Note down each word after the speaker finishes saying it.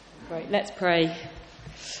Right, let's pray.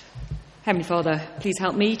 Heavenly Father, please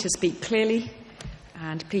help me to speak clearly,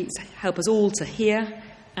 and please help us all to hear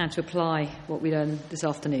and to apply what we learn this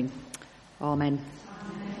afternoon. Amen.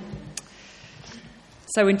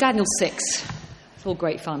 So in Daniel 6, it's all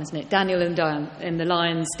great fun, isn't it? Daniel in the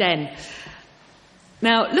lion's den.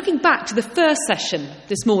 Now, looking back to the first session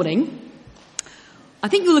this morning, I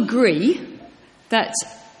think you'll agree that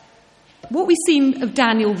what we've seen of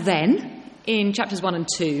Daniel then, in chapters 1 and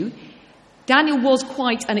 2, Daniel was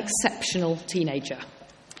quite an exceptional teenager.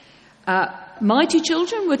 My two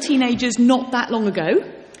children were teenagers not that long ago,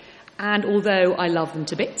 and although I love them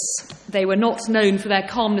to bits, they were not known for their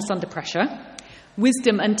calmness under pressure,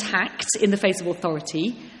 wisdom and tact in the face of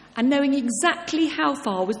authority, and knowing exactly how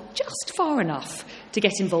far was just far enough to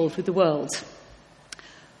get involved with the world.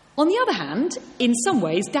 On the other hand, in some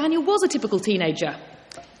ways, Daniel was a typical teenager.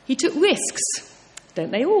 He took risks,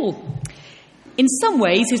 don't they all? In some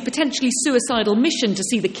ways, his potentially suicidal mission to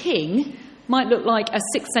see the king might look like a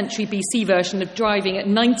 6th century BC version of driving at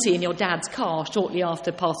 90 in your dad's car shortly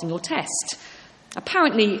after passing your test.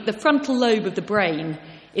 Apparently, the frontal lobe of the brain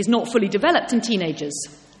is not fully developed in teenagers,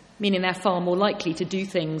 meaning they're far more likely to do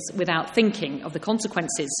things without thinking of the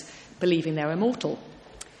consequences, believing they're immortal.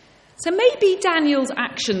 So maybe Daniel's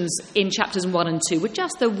actions in chapters 1 and 2 were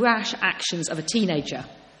just the rash actions of a teenager,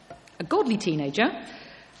 a godly teenager,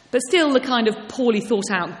 but still the kind of poorly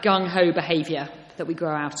thought-out gung-ho behaviour that we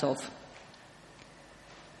grow out of.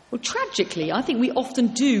 Well, tragically, I think we often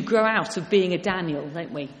do grow out of being a Daniel,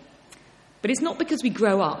 don't we? But it's not because we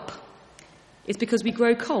grow up. It's because we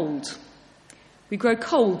grow cold. We grow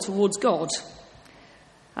cold towards God.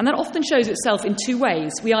 And that often shows itself in two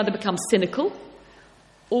ways. We either become cynical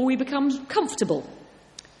or we become comfortable.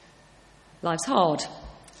 Life's hard.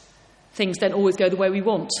 Things don't always go the way we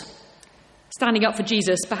want. Standing up for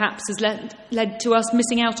Jesus perhaps has led to us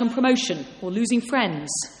missing out on promotion or losing friends,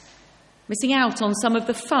 missing out on some of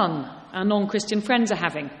the fun our non-Christian friends are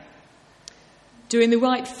having, doing the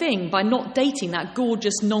right thing by not dating that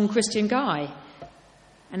gorgeous non-Christian guy,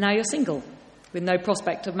 and now you're single with no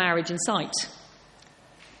prospect of marriage in sight.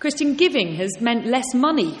 Christian giving has meant less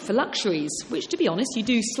money for luxuries, which, to be honest, you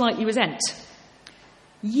do slightly resent.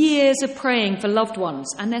 Years of praying for loved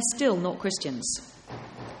ones, and they're still not Christians.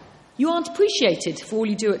 You aren't appreciated for all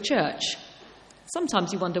you do at church.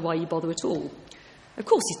 Sometimes you wonder why you bother at all. Of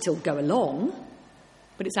course you still go along,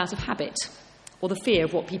 but it's out of habit, or the fear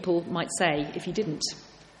of what people might say if you didn't.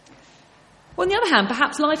 On the other hand,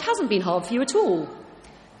 perhaps life hasn't been hard for you at all.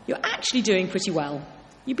 You're actually doing pretty well.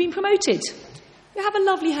 You've been promoted. You have a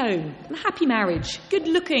lovely home, a happy marriage,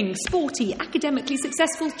 good-looking, sporty, academically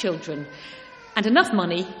successful children, and enough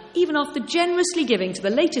money, even after generously giving to the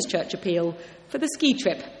latest church appeal for the ski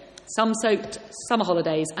trip, sun-soaked summer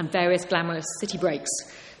holidays and various glamorous city breaks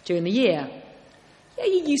during the year. Yeah,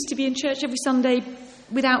 you used to be in church every Sunday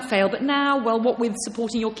without fail, but now, well, what with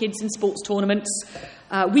supporting your kids in sports tournaments,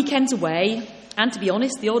 weekends away, and to be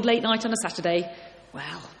honest, the odd late night on a Saturday,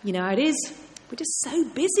 well, you know how it is. We're just so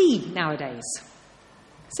busy nowadays.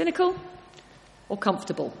 Cynical or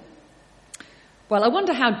comfortable? Well, I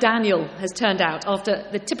wonder how Daniel has turned out after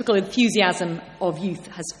the typical enthusiasm of youth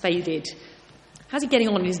has faded. How's he getting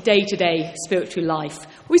on in his day-to-day spiritual life?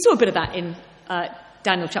 We saw a bit of that in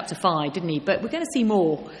Daniel chapter 5, didn't he? But we're going to see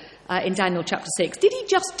more in Daniel chapter 6. Did he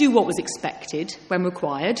just do what was expected when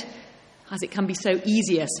required, as it can be so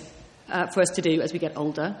easier for us to do as we get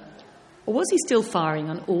older? Or was he still firing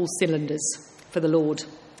on all cylinders for the Lord?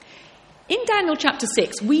 In Daniel chapter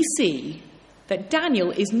 6, we see that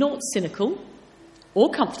Daniel is not cynical or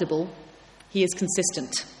comfortable. He is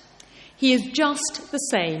consistent. He is just the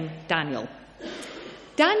same Daniel.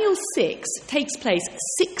 Daniel 6 takes place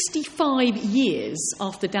 65 years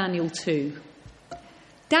after Daniel 2.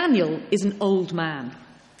 Daniel is an old man.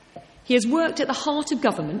 He has worked at the heart of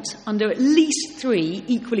government under at least 3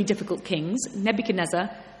 equally difficult kings,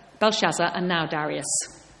 Nebuchadnezzar, Belshazzar, and now Darius.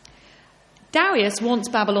 Darius wants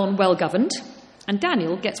Babylon well governed, and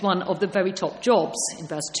Daniel gets one of the very top jobs in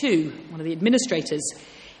verse 2, one of the administrators.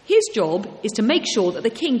 His job is to make sure that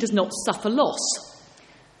the king does not suffer loss,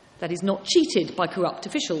 that he's not cheated by corrupt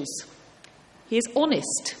officials. He is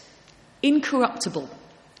honest, incorruptible,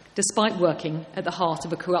 despite working at the heart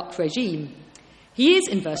of a corrupt regime. He is,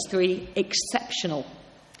 in verse 3, exceptional.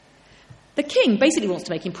 The king basically wants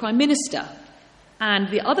to make him prime minister, and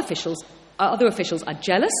the other officials are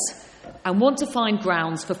jealous and want to find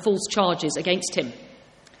grounds for false charges against him.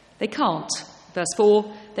 They can't. Verse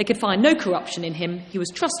 4, they could find no corruption in him. He was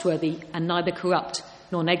trustworthy and neither corrupt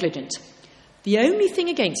nor negligent. The only thing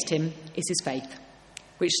against him is his faith,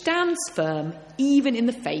 which stands firm even in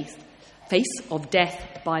the face of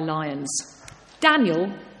death by lions. Daniel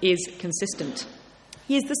is consistent.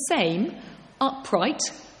 He is the same upright,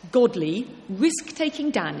 godly,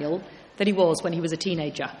 risk-taking Daniel that he was when he was a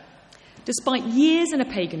teenager. Despite years in a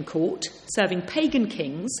pagan court, serving pagan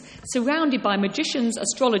kings, surrounded by magicians,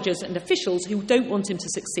 astrologers, and officials who don't want him to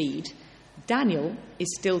succeed, Daniel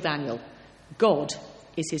is still Daniel. God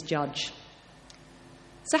is his judge.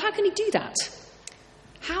 So how can he do that?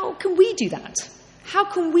 How can we do that? How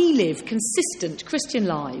can we live consistent Christian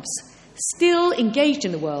lives, still engaged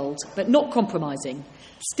in the world, but not compromising,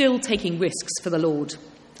 still taking risks for the Lord?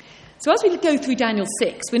 So as we go through Daniel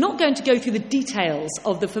 6, we're not going to go through the details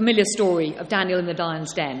of the familiar story of Daniel in the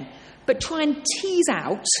lion's den, but try and tease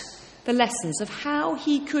out the lessons of how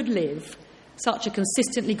he could live such a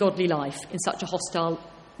consistently godly life in such a hostile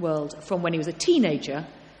world from when he was a teenager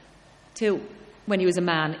till when he was a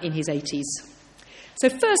man in his 80s. So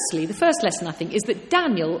firstly, the first lesson, I think, is that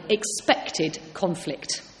Daniel expected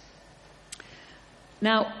conflict.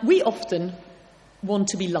 Now, we often want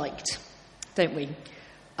to be liked, don't we?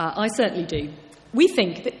 I certainly do. We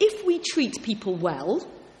think that if we treat people well,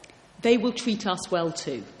 they will treat us well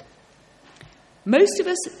too. Most of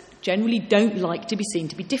us generally don't like to be seen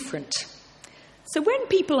to be different. So when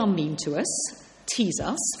people are mean to us, tease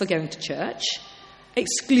us for going to church,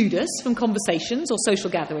 exclude us from conversations or social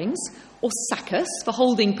gatherings, or sack us for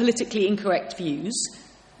holding politically incorrect views,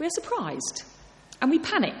 we're surprised and we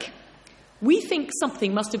panic. We think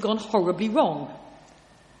something must have gone horribly wrong.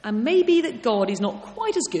 And maybe that God is not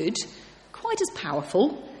quite as good, quite as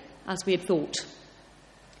powerful as we had thought.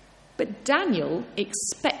 But Daniel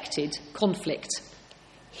expected conflict.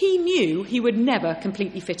 He knew he would never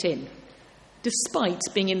completely fit in, despite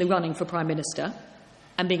being in the running for Prime Minister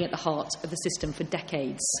and being at the heart of the system for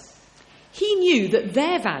decades. He knew that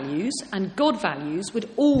their values and God values would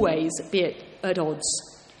always be at odds.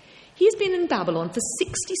 He's been in Babylon for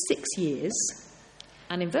 66 years.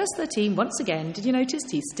 And in verse 13, once again, did you notice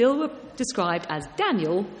he's still described as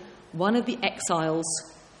Daniel, one of the exiles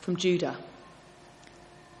from Judah.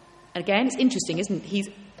 Again, it's interesting, isn't it? He's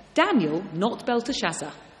Daniel, not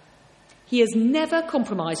Belteshazzar. He has never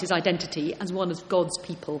compromised his identity as one of God's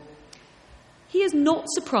people. He is not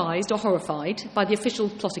surprised or horrified by the official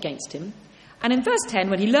plot against him. And in verse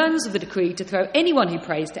 10, when he learns of the decree to throw anyone who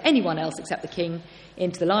prays to anyone else except the king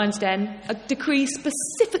into the lion's den, a decree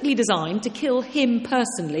specifically designed to kill him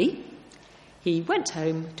personally, he went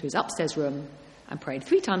home to his upstairs room and prayed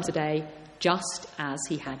 3 times a day, just as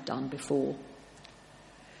he had done before.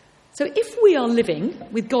 So if we are living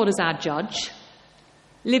with God as our judge,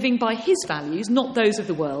 living by his values, not those of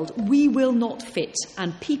the world, we will not fit,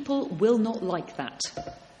 and people will not like that.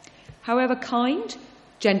 However kind,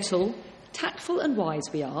 gentle, tactful and wise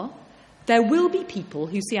we are, there will be people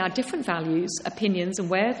who see our different values, opinions and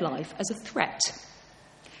way of life as a threat.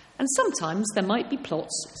 And sometimes there might be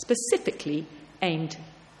plots specifically aimed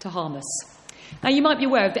to harm us. Now, you might be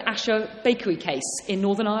aware of the Asher Bakery case in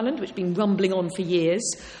Northern Ireland, which has been rumbling on for years.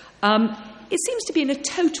 It seems to be in a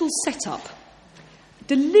total setup,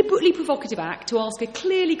 deliberately provocative act to ask a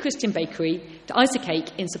clearly Christian bakery to ice a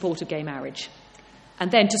cake in support of gay marriage,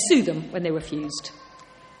 and then to sue them when they refused.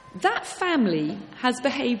 That family has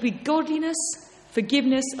behaved with godliness,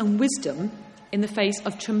 forgiveness and wisdom in the face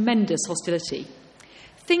of tremendous hostility.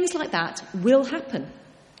 Things like that will happen.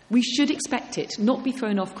 We should expect it, not be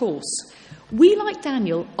thrown off course. We, like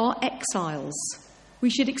Daniel, are exiles. We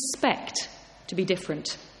should expect to be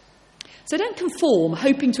different. So don't conform,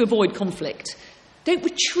 hoping to avoid conflict. Don't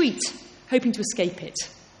retreat, hoping to escape it.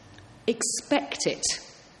 Expect it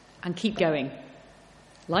and keep going.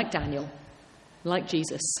 Like Daniel, like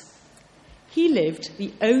Jesus. He lived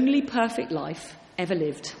the only perfect life ever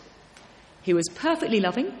lived. He was perfectly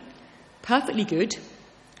loving, perfectly good,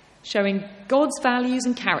 showing God's values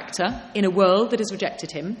and character in a world that has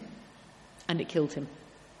rejected him, and it killed him.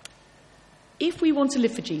 If we want to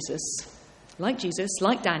live for Jesus,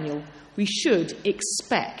 like Daniel, we should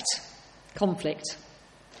expect conflict.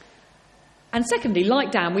 And secondly,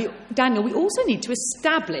 like Daniel, we also need to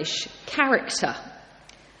establish character.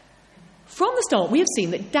 From the start, we have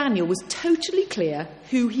seen that Daniel was totally clear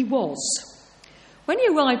who he was. When he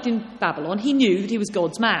arrived in Babylon, he knew that he was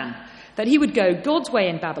God's man, that he would go God's way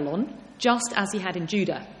in Babylon, just as he had in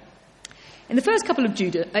Judah. In the first couple of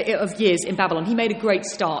years in Babylon, he made a great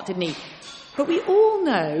start, didn't he? But we all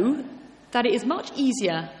know that it is much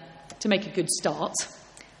easier to make a good start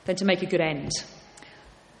than to make a good end.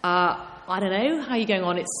 I don't know, how are you going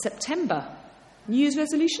on? It's September. New Year's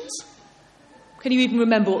resolutions? Can you even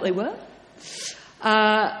remember what they were?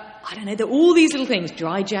 I don't know, there are all these little things,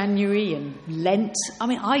 dry January and Lent. I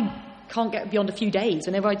mean, I can't get beyond a few days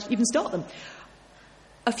whenever I even start them.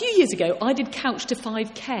 A few years ago, I did Couch to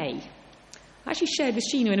 5K. I actually shared with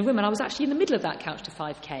Sheena in a room, and I was actually in the middle of that Couch to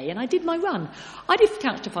 5K, and I did my run. I did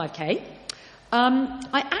Couch to 5K.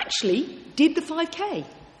 I actually did the 5K,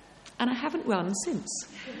 and I haven't run since.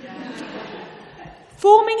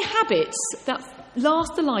 Forming habits that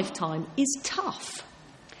last a lifetime is tough.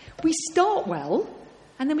 We start well,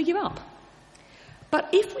 and then we give up. But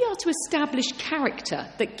if we are to establish character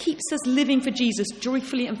that keeps us living for Jesus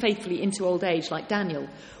joyfully and faithfully into old age, like Daniel,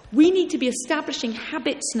 we need to be establishing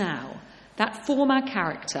habits now that form our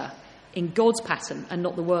character in God's pattern and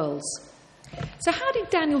not the world's. So how did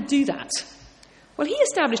Daniel do that? Well, he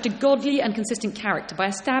established a godly and consistent character by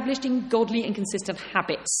establishing godly and consistent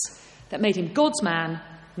habits that made him God's man,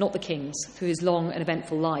 not the king's, through his long and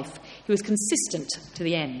eventful life. He was consistent to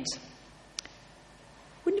the end.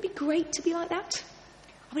 Wouldn't it be great to be like that?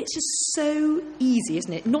 I mean, it's just so easy,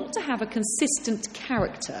 isn't it, not to have a consistent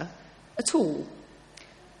character at all.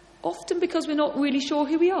 Often because we're not really sure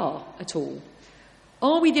who we are at all.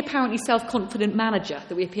 Are we the apparently self-confident manager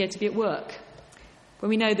that we appear to be at work? When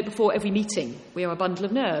we know that before every meeting we are a bundle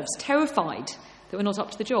of nerves, terrified that we're not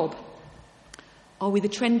up to the job? Are we the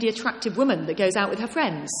trendy, attractive woman that goes out with her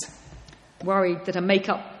friends, worried that a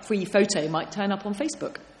makeup-free photo might turn up on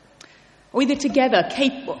Facebook? Are we the together,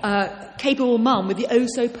 capable mum with the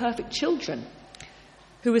oh-so-perfect children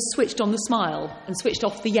who has switched on the smile and switched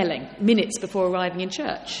off the yelling minutes before arriving in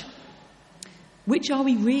church? Which are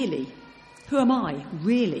we really? Who am I,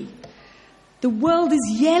 really? The world is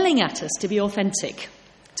yelling at us to be authentic,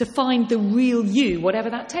 to find the real you, whatever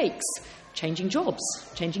that takes. Changing jobs,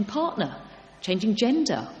 changing partner, changing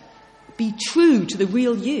gender. Be true to the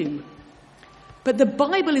real you. But the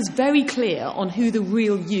Bible is very clear on who the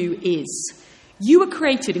real you is. You were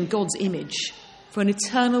created in God's image for an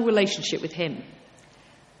eternal relationship with him.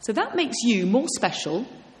 So that makes you more special,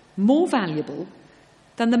 more valuable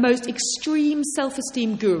than the most extreme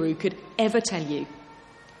self-esteem guru could ever tell you.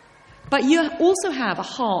 But you also have a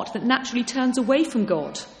heart that naturally turns away from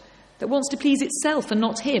God, that wants to please itself and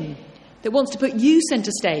not him, that wants to put you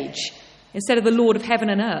centre stage instead of the Lord of heaven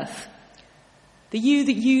and earth. The you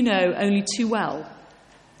that you know only too well,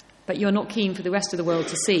 but you're not keen for the rest of the world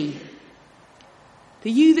to see.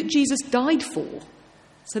 The you that Jesus died for,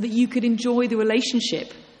 so that you could enjoy the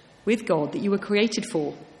relationship with God that you were created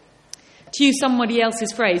for. To use somebody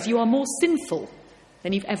else's phrase, you are more sinful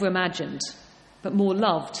than you've ever imagined, but more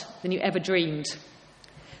loved than you ever dreamed.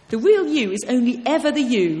 The real you is only ever the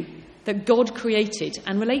you that God created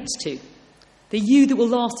and relates to. The you that will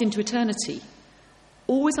last into eternity.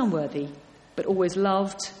 Always unworthy, but always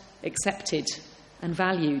loved, accepted, and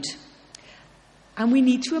valued. And we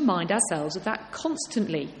need to remind ourselves of that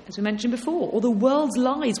constantly, as we mentioned before, or the world's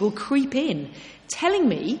lies will creep in, telling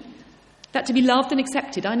me that to be loved and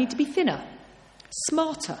accepted, I need to be thinner,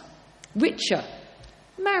 smarter, richer,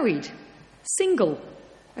 married, single,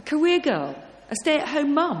 a career girl, a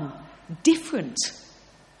stay-at-home mum, different.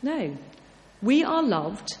 No, we are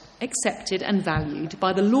loved, accepted, and valued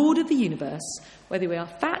by the Lord of the universe, whether we are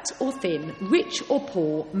fat or thin, rich or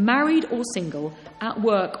poor, married or single, at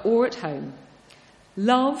work or at home.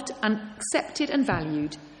 Loved and accepted and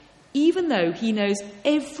valued, even though he knows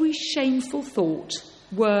every shameful thought,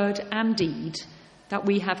 word and deed that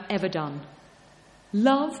we have ever done.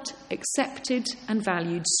 Loved, accepted and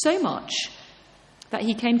valued so much that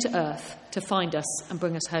he came to earth to find us and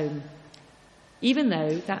bring us home, even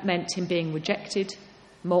though that meant him being rejected,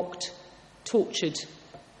 mocked, tortured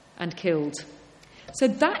and killed. So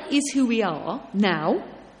that is who we are now,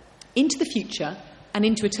 into the future and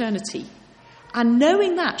into eternity. And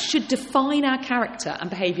knowing that should define our character and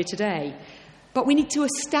behaviour today. But we need to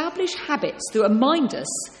establish habits that remind us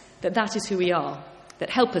that that is who we are, that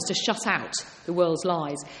help us to shut out the world's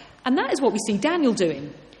lies. And that is what we see Daniel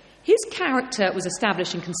doing. His character was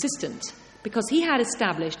established and consistent because he had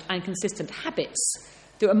established and consistent habits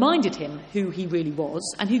that reminded him who he really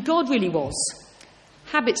was and who God really was.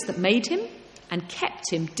 Habits that made him and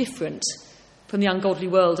kept him different from the ungodly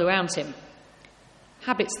world around him.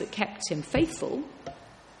 Habits that kept him faithful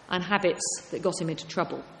and habits that got him into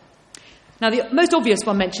trouble. Now, the most obvious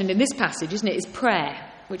one mentioned in this passage, isn't it, is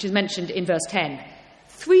prayer, which is mentioned in verse 10.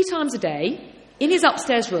 3 times a day, in his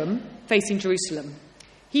upstairs room, facing Jerusalem,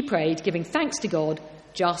 he prayed, giving thanks to God,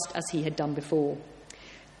 just as he had done before.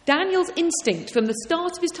 Daniel's instinct from the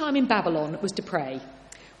start of his time in Babylon was to pray.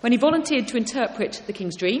 When he volunteered to interpret the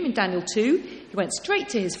king's dream in Daniel 2, he went straight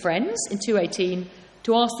to his friends in 2:18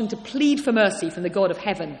 to ask them to plead for mercy from the God of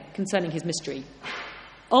heaven concerning his mystery.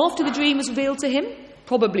 After the dream was revealed to him,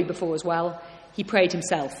 probably before as well, he prayed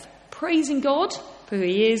himself, praising God for who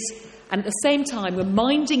he is and at the same time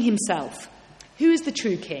reminding himself who is the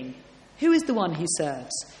true king, who is the one who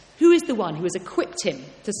serves, who is the one who has equipped him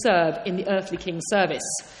to serve in the earthly king's service.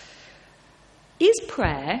 Is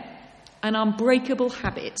prayer an unbreakable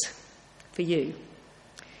habit for you?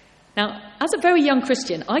 Now, as a very young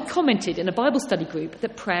Christian, I commented in a Bible study group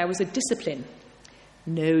that prayer was a discipline.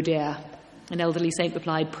 No, dear, an elderly saint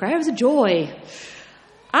replied, prayer is a joy.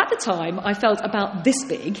 At the time, I felt about this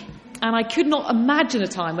big, and I could not imagine a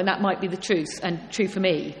time when that might be the truth, and true for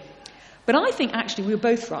me. But I think actually we were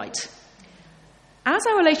both right. As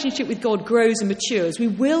our relationship with God grows and matures, we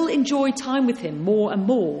will enjoy time with him more and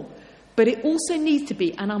more, but it also needs to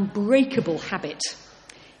be an unbreakable habit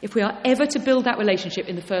if we are ever to build that relationship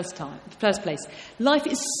in the first place. Life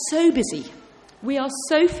is so busy, we are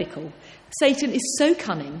so fickle, Satan is so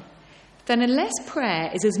cunning, then unless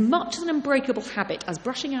prayer is as much an unbreakable habit as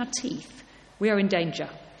brushing our teeth, we are in danger.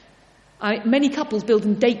 Many couples build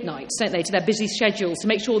in date nights, don't they, to their busy schedules to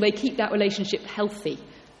make sure they keep that relationship healthy.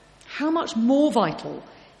 How much more vital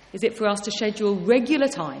is it for us to schedule regular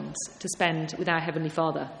times to spend with our Heavenly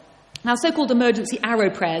Father? Now, so-called emergency arrow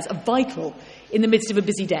prayers are vital in the midst of a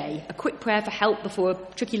busy day. A quick prayer for help before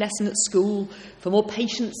a tricky lesson at school, for more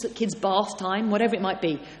patience at kids' bath time, whatever it might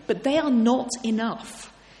be. But they are not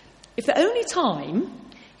enough. If the only time,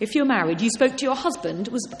 if you're married, you spoke to your husband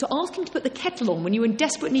was to ask him to put the kettle on when you were in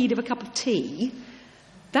desperate need of a cup of tea,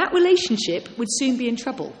 that relationship would soon be in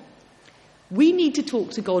trouble. We need to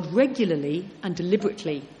talk to God regularly and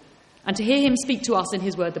deliberately, and to hear him speak to us in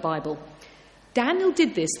his word, the Bible. Daniel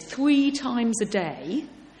did this 3 times a day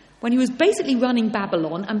when he was basically running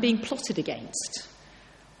Babylon and being plotted against.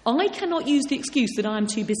 I cannot use the excuse that I am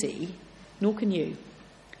too busy, nor can you.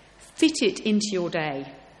 Fit it into your day,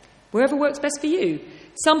 wherever works best for you.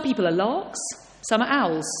 Some people are larks, some are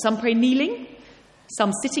owls, some pray kneeling,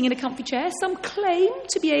 some sitting in a comfy chair, some claim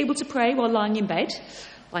to be able to pray while lying in bed.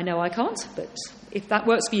 I know I can't, but if that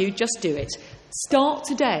works for you, just do it. Start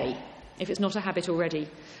today, if it's not a habit already.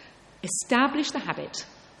 Establish the habit.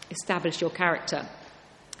 Establish your character.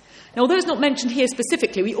 Now, although it's not mentioned here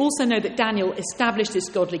specifically, we also know that Daniel established this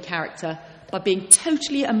godly character by being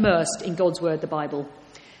totally immersed in God's word, the Bible.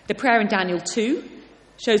 The prayer in Daniel 2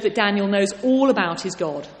 shows that Daniel knows all about his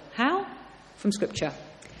God. How? From Scripture.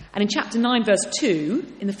 And in chapter 9, verse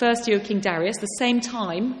 2, in the first year of King Darius, the same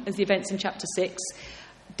time as the events in chapter 6,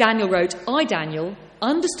 Daniel wrote, I, Daniel,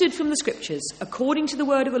 understood from the Scriptures, according to the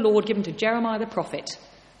word of the Lord given to Jeremiah the prophet.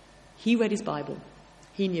 He read his Bible.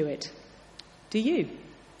 He knew it. Do you?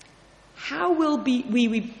 How will we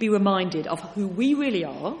be reminded of who we really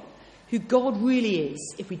are, who God really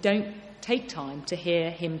is, if we don't take time to hear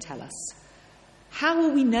him tell us? How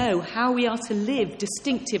will we know how we are to live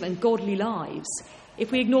distinctive and godly lives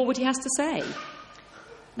if we ignore what he has to say?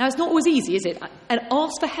 Now, it's not always easy, is it? And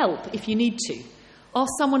ask for help if you need to. Ask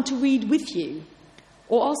someone to read with you,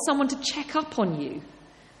 or ask someone to check up on you,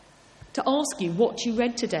 to ask you what you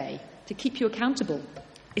read today, to keep you accountable.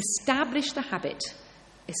 Establish the habit.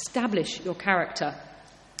 Establish your character.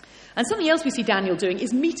 And something else we see Daniel doing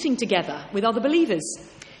is meeting together with other believers.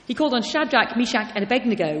 He called on Shadrach, Meshach, and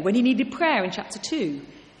Abednego when he needed prayer in chapter 2.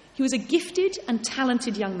 He was a gifted and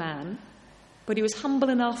talented young man, but he was humble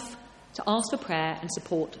enough to ask for prayer and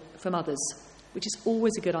support from others, which is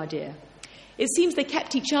always a good idea. It seems they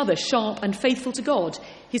kept each other sharp and faithful to God.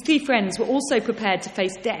 His 3 friends were also prepared to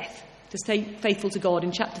face death to stay faithful to God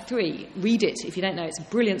in chapter 3. Read it if you don't know. It's a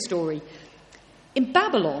brilliant story. In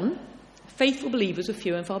Babylon, faithful believers were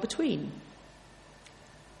few and far between.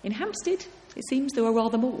 In Hampstead, it seems there are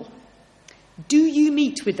rather more. Do you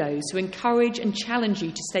meet with those who encourage and challenge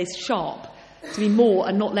you to stay sharp, to be more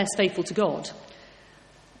and not less faithful to God?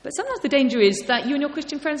 But sometimes the danger is that you and your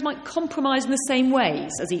Christian friends might compromise in the same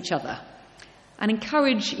ways as each other and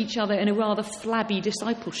encourage each other in a rather flabby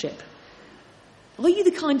discipleship. Are you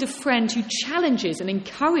the kind of friend who challenges and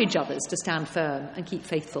encourages others to stand firm and keep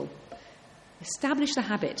faithful? Establish the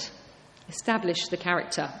habit. Establish the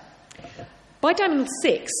character. By Daniel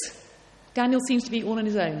 6, Daniel seems to be all on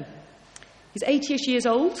his own. He's 80-ish years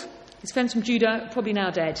old. His friends from Judah are probably now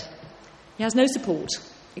dead. He has no support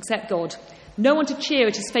except God. No one to cheer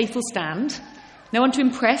at his faithful stand. No one to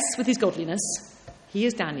impress with his godliness. He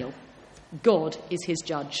is Daniel. God is his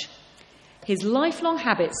judge. His lifelong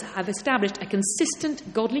habits have established a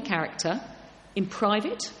consistent godly character in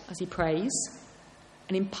private as he prays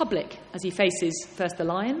and in public as he faces first the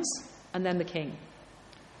lions and then the king.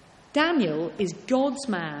 Daniel is God's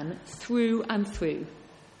man through and through.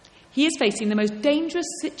 He is facing the most dangerous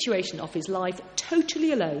situation of his life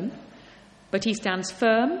totally alone, but he stands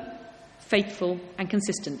firm, faithful and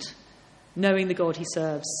consistent, knowing the God he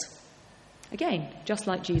serves. Again, just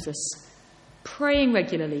like Jesus, praying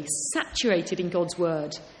regularly, saturated in God's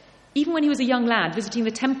word, even when he was a young lad visiting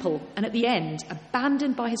the temple and at the end,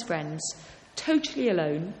 abandoned by his friends, totally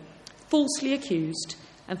alone, falsely accused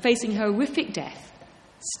and facing horrific death,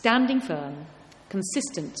 standing firm,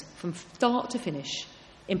 consistent from start to finish,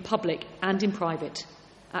 in public and in private,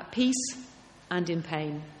 at peace and in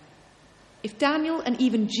pain. If Daniel and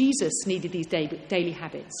even Jesus needed these daily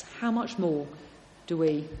habits, how much more do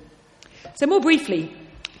we? So more briefly,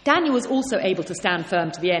 Daniel was also able to stand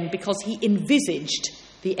firm to the end because he envisaged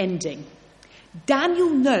the ending. Daniel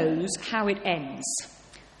knows how it ends.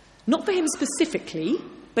 Not for him specifically,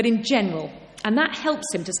 but in general, and that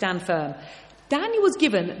helps him to stand firm. Daniel was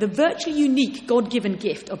given the virtually unique God-given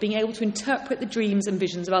gift of being able to interpret the dreams and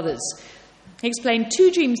visions of others. He explained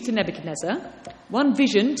 2 dreams to Nebuchadnezzar, 1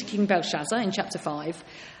 vision to King Belshazzar in chapter 5,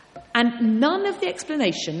 and none of the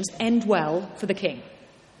explanations end well for the king.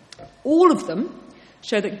 All of them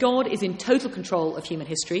show that God is in total control of human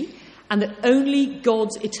history and that only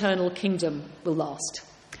God's eternal kingdom will last.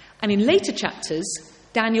 And in later chapters,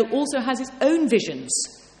 Daniel also has his own visions,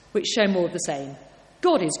 which show more of the same.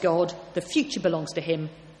 God is God, the future belongs to him,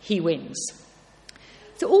 he wins.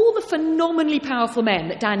 So all the phenomenally powerful men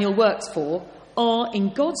that Daniel works for are, in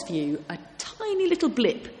God's view, a tiny little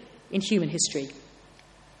blip in human history.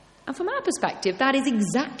 And from our perspective, that is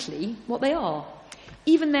exactly what they are.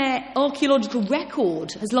 Even their archaeological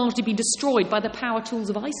record has largely been destroyed by the power tools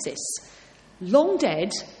of ISIS. Long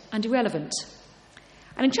dead and irrelevant.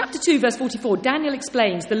 And in chapter 2, verse 44, Daniel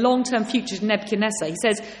explains the long-term future of Nebuchadnezzar. He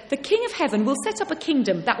says, "The king of heaven will set up a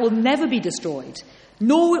kingdom that will never be destroyed,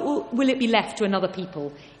 nor will it be left to another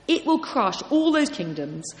people. It will crush all those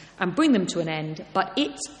kingdoms and bring them to an end, but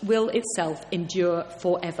it will itself endure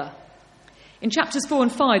forever." In chapters 4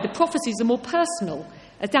 and 5, the prophecies are more personal,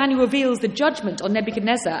 as Daniel reveals the judgment on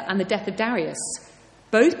Nebuchadnezzar and the death of Darius.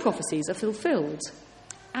 Both prophecies are fulfilled,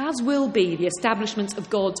 as will be the establishment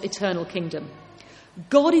of God's eternal kingdom.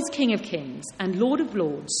 God is King of kings and Lord of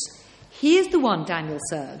lords. He is the one Daniel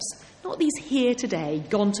serves, not these here today,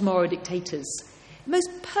 gone tomorrow dictators. It makes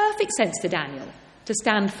perfect sense to Daniel to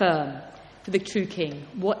stand firm for the true king,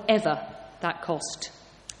 whatever that cost.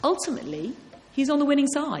 Ultimately, he's on the winning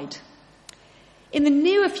side. In the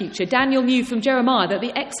nearer future, Daniel knew from Jeremiah that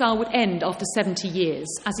the exile would end after 70 years,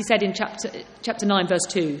 as he said in chapter 9, verse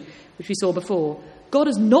 2, which we saw before. God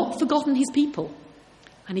has not forgotten his people,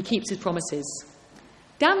 and he keeps his promises.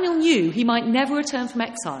 Daniel knew he might never return from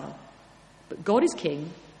exile, but God is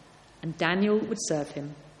king, and Daniel would serve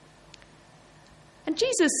him. And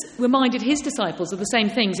Jesus reminded his disciples of the same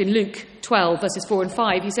things in Luke 12, verses 4 and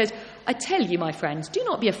 5. He said, "I tell you, my friends, do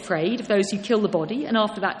not be afraid of those who kill the body, and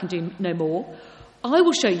after that can do no more. I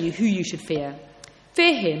will show you who you should fear.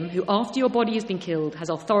 Fear him who, after your body has been killed,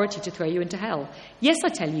 has authority to throw you into hell. Yes, I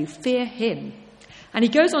tell you, fear him." And he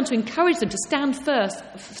goes on to encourage them to stand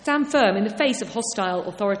firm in the face of hostile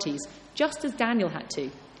authorities, just as Daniel had to.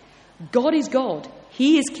 God is God.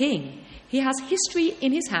 He is king. He has history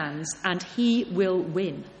in his hands, and he will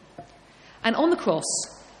win. And on the cross,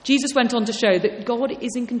 Jesus went on to show that God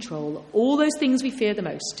is in control of all those things we fear the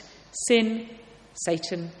most: sin,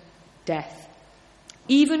 Satan, death.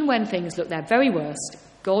 Even when things looked their very worst,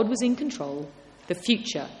 God was in control, the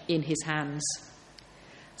future in his hands.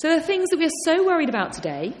 So the things that we are so worried about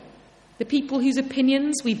today, the people whose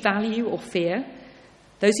opinions we value or fear,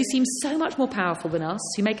 those who seem so much more powerful than us,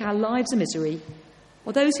 who make our lives a misery,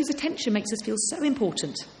 or those whose attention makes us feel so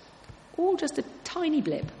important, all just a tiny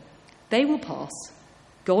blip, they will pass.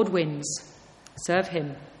 God wins. Serve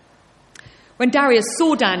him. When Darius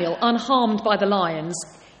saw Daniel unharmed by the lions,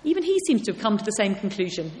 even he seems to have come to the same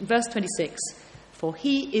conclusion. In verse 26, "For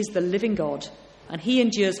he is the living God, and he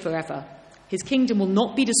endures forever. His kingdom will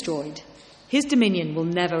not be destroyed. His dominion will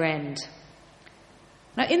never end."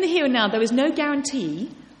 Now, in the here and now, there is no guarantee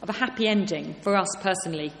of a happy ending for us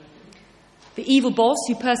personally. The evil boss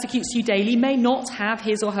who persecutes you daily may not have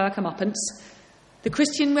his or her comeuppance. The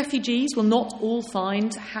Christian refugees will not all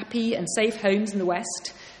find happy and safe homes in the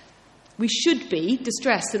West. We should be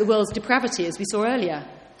distressed at the world's depravity, as we saw earlier.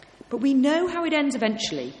 But we know how it ends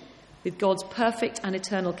eventually, with God's perfect and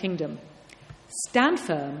eternal kingdom. Stand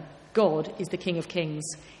firm. God is the King of kings.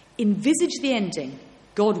 Envisage the ending.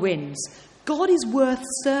 God wins. God is worth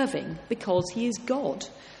serving because he is God.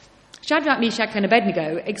 Shadrach, Meshach and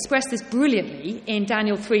Abednego express this brilliantly in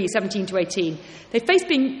Daniel 3, 17 to 18. They face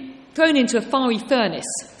being thrown into a fiery furnace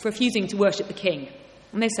for refusing to worship the king.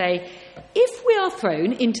 And they say, "If we are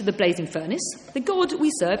thrown into the blazing furnace, the God we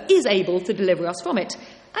serve is able to deliver us from it,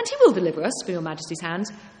 and he will deliver us from your majesty's hands.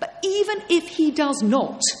 But even if he does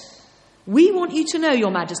not, We want you to know,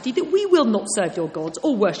 Your Majesty, that we will not serve your gods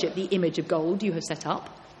or worship the image of gold you have set up.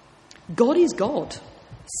 God is God.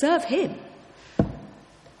 Serve him.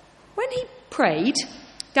 When he prayed,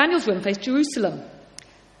 Daniel's room faced Jerusalem.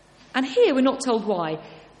 And here we're not told why.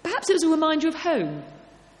 Perhaps it was a reminder of home.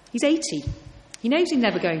 He's 80. He knows he's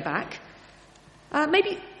never going back.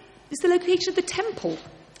 Maybe it's the location of the temple,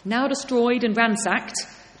 now destroyed and ransacked.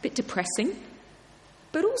 A bit depressing.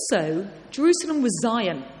 But also, Jerusalem was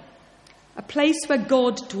Zion, a place where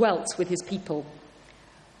God dwelt with his people.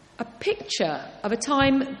 A picture of a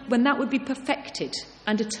time when that would be perfected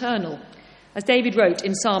and eternal. As David wrote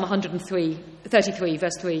in Psalm 133,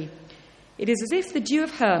 verse 3, "It is as if the dew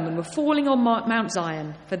of Hermon were falling on Mount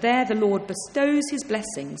Zion, for there the Lord bestows his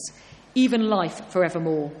blessings, even life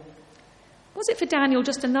forevermore." Was it for Daniel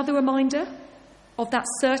just another reminder of that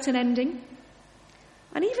certain ending?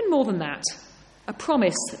 And even more than that, a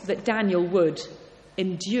promise that Daniel would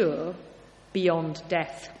endure beyond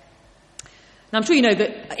death. Now, I'm sure you know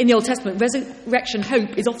that in the Old Testament, resurrection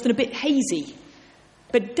hope is often a bit hazy.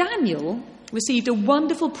 But Daniel received a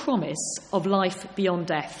wonderful promise of life beyond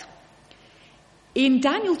death. In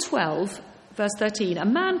Daniel 12, verse 13, a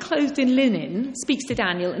man clothed in linen speaks to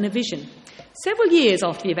Daniel in a vision. Several years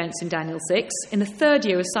after the events in Daniel 6, in the 3rd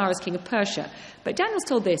year of Cyrus, king of Persia. But Daniel's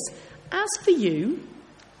told this, "As for you,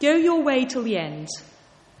 go your way till the end.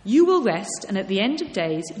 You will rest, and at the end of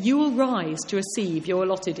days, you will rise to receive your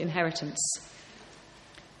allotted inheritance."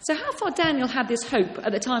 So how far Daniel had this hope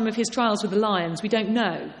at the time of his trials with the lions, we don't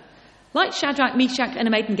know. Like Shadrach, Meshach, and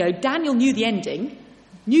Abednego, Daniel knew the ending,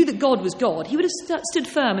 knew that God was God. He would have stood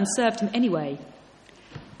firm and served him anyway.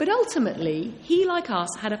 But ultimately, he, like us,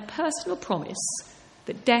 had a personal promise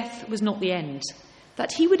that death was not the end,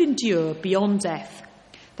 that he would endure beyond death,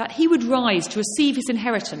 that he would rise to receive his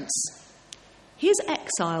inheritance. His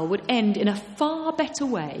exile would end in a far better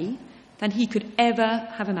way than he could ever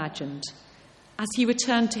have imagined, as he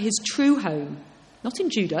returned to his true home, not in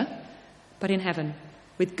Judah, but in heaven,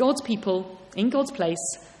 with God's people, in God's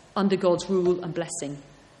place, under God's rule and blessing,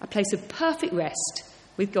 a place of perfect rest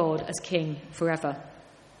with God as King forever.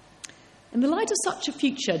 In the light of such a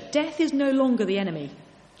future, death is no longer the enemy.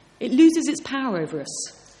 It loses its power over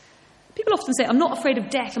us. People often say, "I'm not afraid of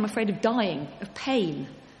death, I'm afraid of dying, of pain."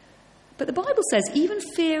 But the Bible says even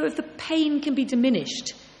fear of the pain can be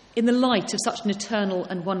diminished in the light of such an eternal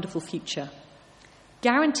and wonderful future,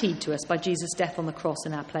 guaranteed to us by Jesus' death on the cross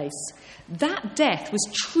in our place. That death was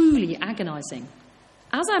truly agonising,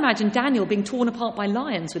 as I imagine Daniel being torn apart by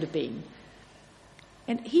lions would have been.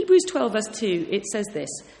 In Hebrews 12, verse 2, it says this,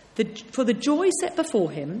 "For the joy set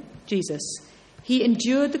before him, Jesus, he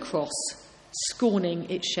endured the cross, scorning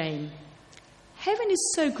its shame." Heaven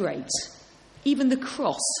is so great, even the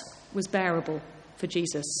cross was bearable for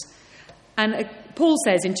Jesus. And Paul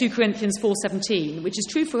says in 2 Corinthians 4:17, which is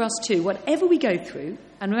true for us too, whatever we go through,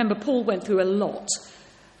 and remember Paul went through a lot,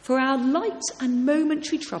 for our light and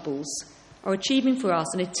momentary troubles are achieving for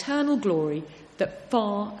us an eternal glory that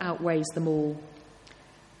far outweighs them all.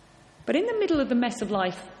 But in the middle of the mess of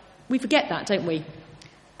life, we forget that, don't we?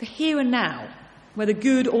 The here and now, whether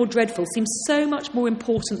good or dreadful, seems so much more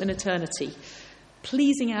important than eternity.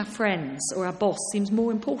 Pleasing our friends or our boss seems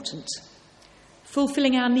more important.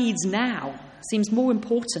 Fulfilling our needs now seems more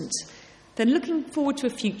important than looking forward to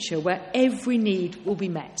a future where every need will be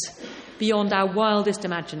met beyond our wildest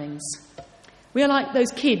imaginings. We are like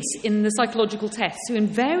those kids in the psychological tests who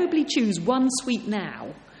invariably choose one sweet now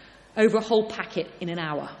over a whole packet in an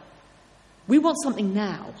hour. We want something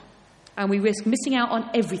now, and we risk missing out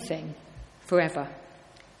on everything forever.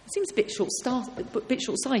 It seems a bit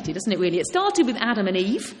short-sighted, doesn't it, really? It started with Adam and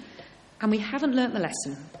Eve, and we haven't learnt the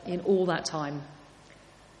lesson in all that time.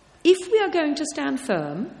 If we are going to stand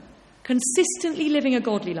firm, consistently living a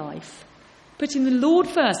godly life, putting the Lord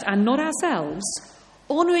first and not ourselves,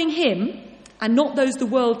 honouring him and not those the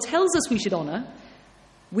world tells us we should honour,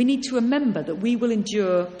 we need to remember that we will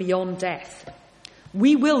endure beyond death.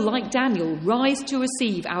 We will, like Daniel, rise to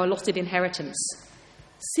receive our allotted inheritance,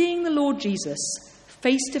 seeing the Lord Jesus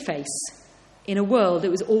face to face in a world it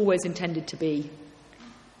was always intended to be,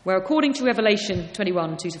 where according to Revelation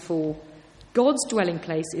 21, 2-4, God's dwelling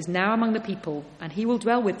place is now among the people, and he will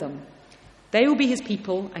dwell with them. They will be his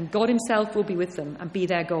people, and God himself will be with them and be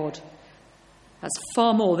their God. That's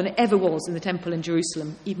far more than it ever was in the temple in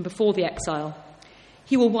Jerusalem, even before the exile.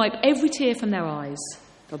 He will wipe every tear from their eyes.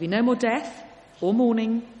 There'll be no more death, or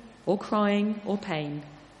mourning, or crying, or pain,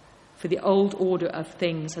 for the old order of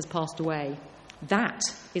things has passed away. That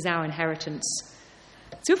is our inheritance.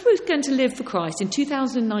 So if we're going to live for Christ in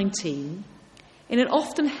 2019, in an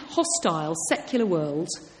often hostile, secular world,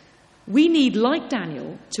 We need, like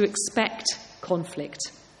Daniel, to expect conflict.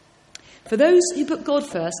 For those who put God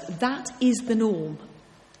first, that is the norm.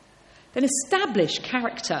 Then establish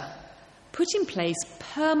character. Put in place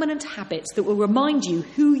permanent habits that will remind you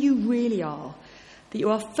who you really are, that you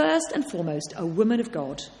are first and foremost a woman of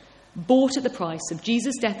God, bought at the price of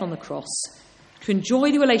Jesus' death on the cross, to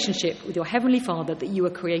enjoy the relationship with your Heavenly Father that you were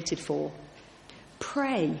created for.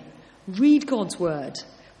 Pray, read God's word,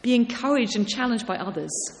 be encouraged and challenged by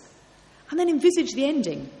others, and then envisage the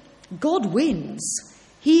ending. God wins.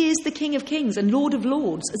 He is the King of Kings and Lord of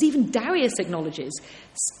Lords, as even Darius acknowledges.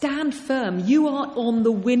 Stand firm. You are on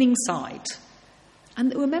the winning side.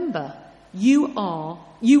 And remember, you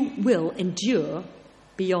will endure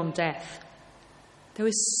beyond death. There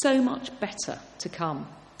is so much better to come.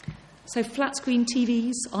 So flat screen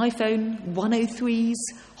TVs, iPhone 103s,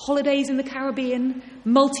 holidays in the Caribbean,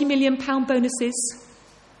 multi-million pound bonuses.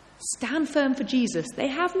 Stand firm for Jesus. They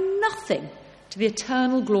have nothing to the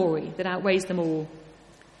eternal glory that outweighs them all.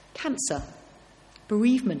 Cancer,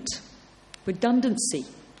 bereavement, redundancy,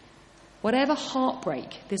 whatever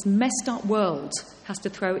heartbreak this messed up world has to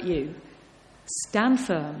throw at you, stand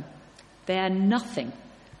firm. They are nothing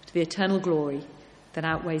to the eternal glory that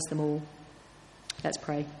outweighs them all. Let's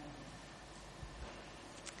pray.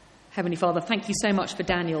 Heavenly Father, thank you so much for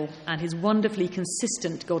Daniel and his wonderfully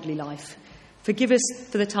consistent godly life. Forgive us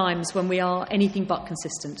for the times when we are anything but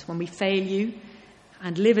consistent, when we fail you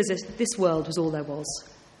and live as if this world was all there was.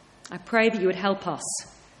 I pray that you would help us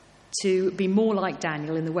to be more like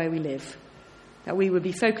Daniel in the way we live, that we would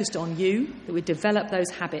be focused on you, that we'd develop those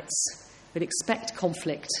habits, we'd expect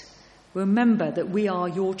conflict, remember that we are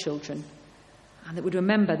your children, and that we'd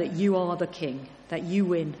remember that you are the King, that you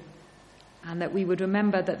win, and that we would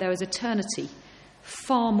remember that there is eternity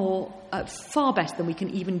far better than we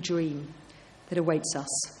can even dream that awaits us.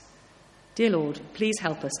 Dear Lord, please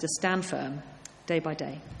help us to stand firm day by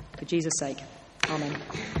day. For Jesus' sake, amen.